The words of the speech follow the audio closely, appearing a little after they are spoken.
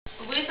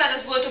мені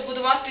зараз будете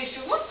будувати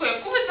фігурку,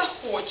 яку ви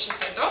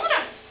захочете,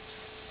 добре?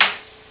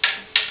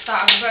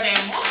 Так,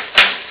 беремо.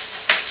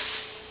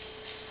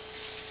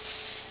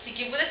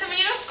 Тільки будете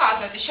мені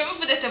розказувати, що ви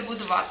будете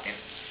будувати.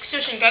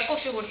 Ксюшенька, яку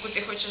фігурку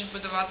ти хочеш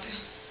будувати?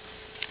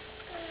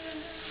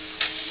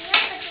 Я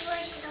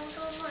хочу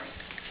будувати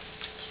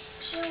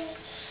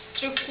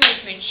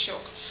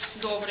Трикутничок.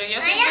 Добре, я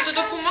тобі буду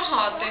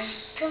допомагати.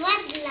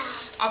 квадрат.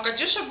 А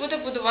Катюша буде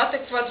будувати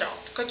квадрат.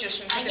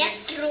 Катюшенька, А я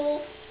дивись.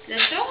 круг.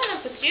 Для цього нам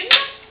потрібно...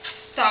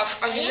 Так,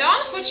 а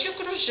Юліан хоче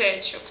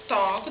кружечок.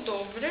 Так,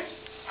 добре.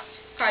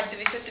 Кать,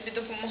 дивись, я тобі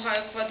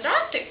допомагаю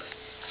квадратик.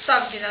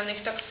 Так, біля них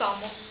так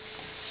само.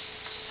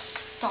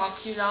 Так,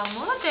 Юліан,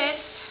 молодець.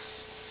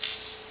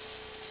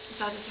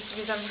 Зараз я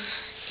тобі дам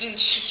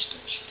інші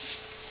штучки.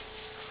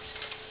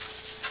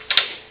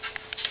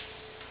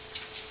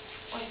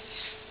 Ось.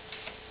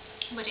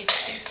 Беріть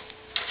ці.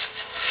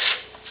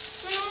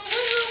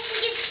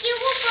 Будет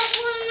всего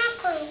похоже на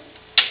круг.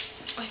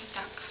 Ось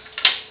так.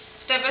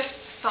 В тебе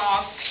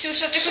так.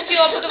 Ксюша, ти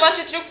хотіла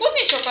будувати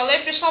трикутничок, але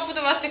пішла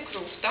будувати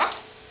круг, так?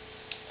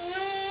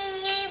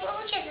 Мне не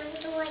получается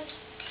будувати.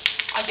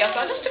 А я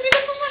зараз тобі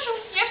допоможу.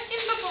 Я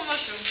всім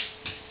допоможу.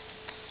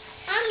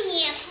 А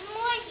мне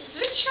помоги.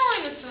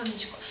 Звичайно,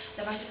 сонечко.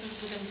 Давай тепер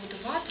будемо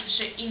будувати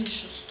вже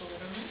іншу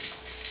сторону.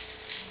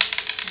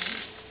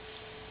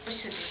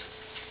 Ось сюди.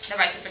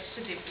 Давай тепер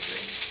сюди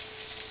будуємо.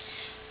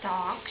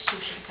 Так,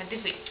 Ксюшенька,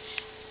 дивись.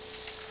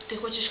 Ти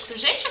хочеш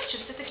кружечок, чи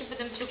все-таки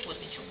будемо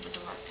трикутничок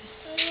будувати?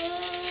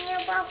 Мне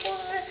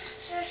похоже,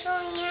 что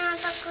у меня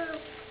так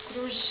круг.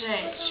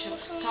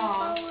 Кружечок,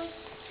 так.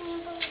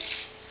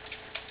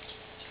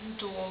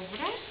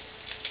 Добре.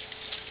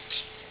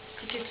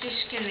 Тільки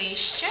трішки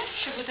нижче,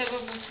 щоб у тебе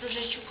був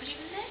кружечок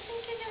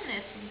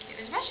рівнесенький.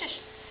 Ось бачиш?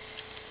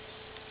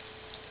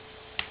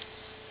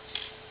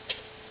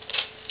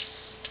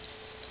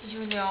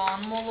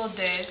 Юліан,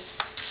 молодець.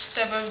 В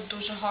тебе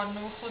дуже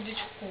гарно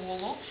виходить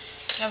коло.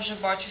 Я вже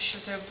бачу, що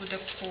це буде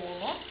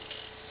коло.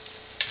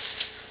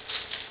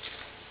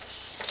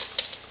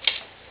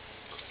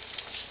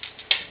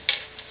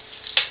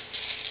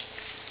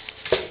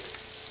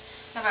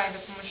 Давай я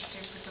допоможу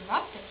тобі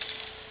будувати.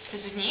 Це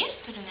з однієї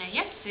сторони, а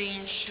я з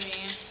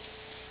іншої.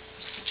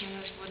 Ось такий у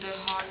нас буде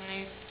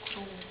гарний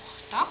круг,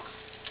 так?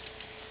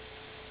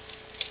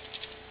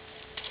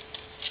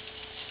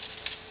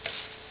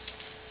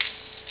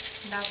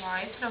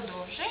 Давай,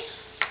 продовжуй.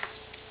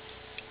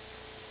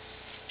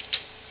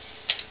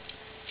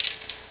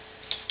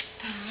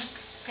 Так,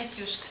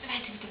 Катюшка, давай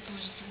тобі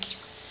допоможу,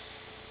 сонечко.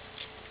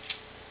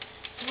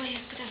 Ой,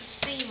 як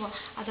красиво.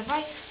 А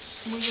давай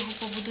ми його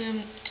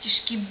побудуємо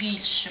трішки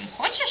більшим.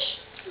 Хочеш?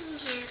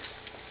 Ні.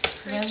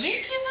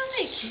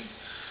 Великий.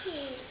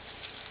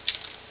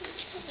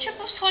 Щоб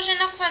був схожий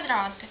на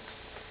квадратик.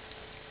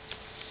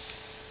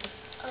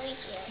 Ой,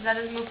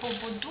 Зараз ми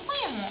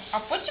побудуємо, а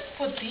потім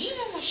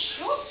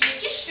подивимося,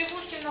 які ж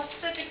фігурки у нас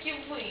все-таки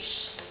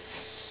вийшли.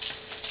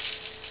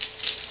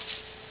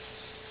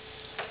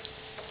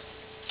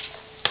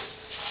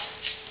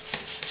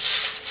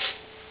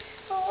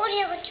 Ой,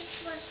 я хочу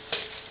вас.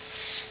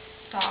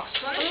 Так, У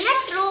сонечко. мене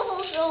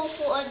круг вже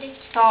уходить.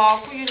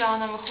 Так, у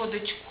Юліана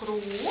виходить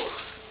круг.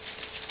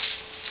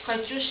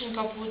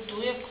 Катюшенька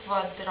будує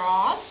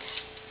квадрат.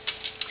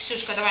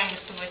 Ксюшка, давай ми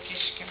з тобою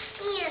трішки.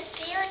 Ні,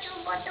 я хочу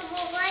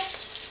побудувати.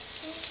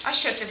 А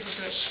що ти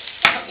будуєш?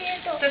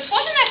 Цвіток. Це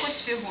схоже на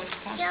якусь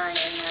фігурку? Я не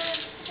знаю,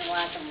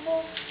 побудувати,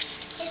 бо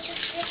я хочу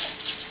цвіток.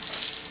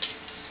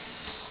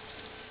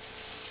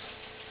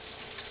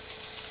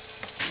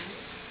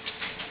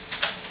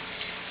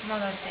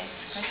 Молодець,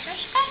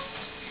 Катюшка.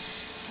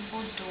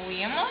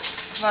 Будуємо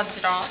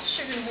квадрат,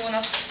 щоб він був у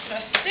нас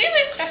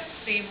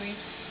красивий.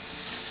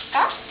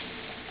 Так?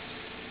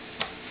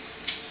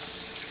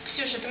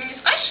 Ксюша, ти мені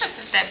скажеш, що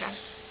це в тебе?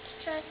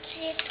 Це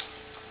цвіток.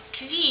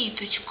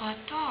 Квіточка,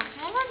 так,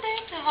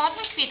 молодець,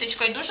 гарна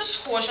квіточка і дуже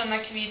схожа на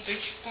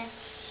квіточку.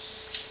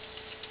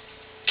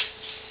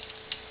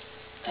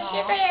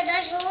 Это я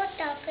даже вот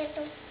так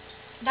иду.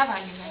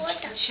 Давай, Вот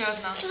Євгенчик, так. ще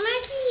одна. Смотри,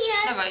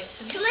 Давай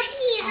сюди.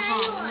 смотри, Ага,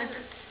 Алена. вони тут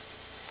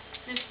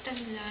не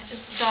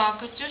вставляють. Так,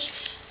 Катюш,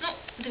 ну,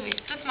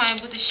 дивись, тут має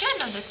бути ще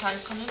одна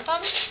деталька, ну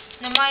там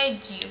немає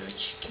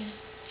дірочки.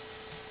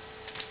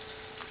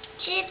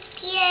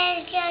 Я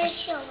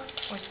еще.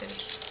 Ось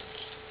дивись.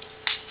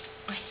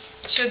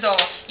 Ось,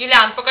 чудово.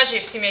 Юліан,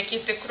 покажи всім, який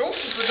ти круг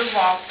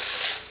збудував.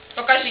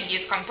 Покажи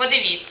діткам,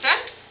 подивіться.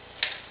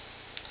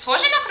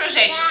 Схоже на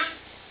кружечок? Да.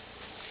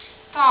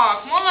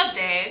 Так,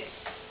 молодець.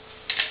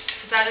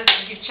 Зараз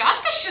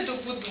дівчатка ще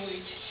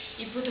добудують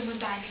і будемо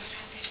далі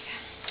гратися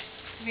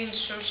в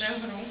іншу вже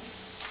гру.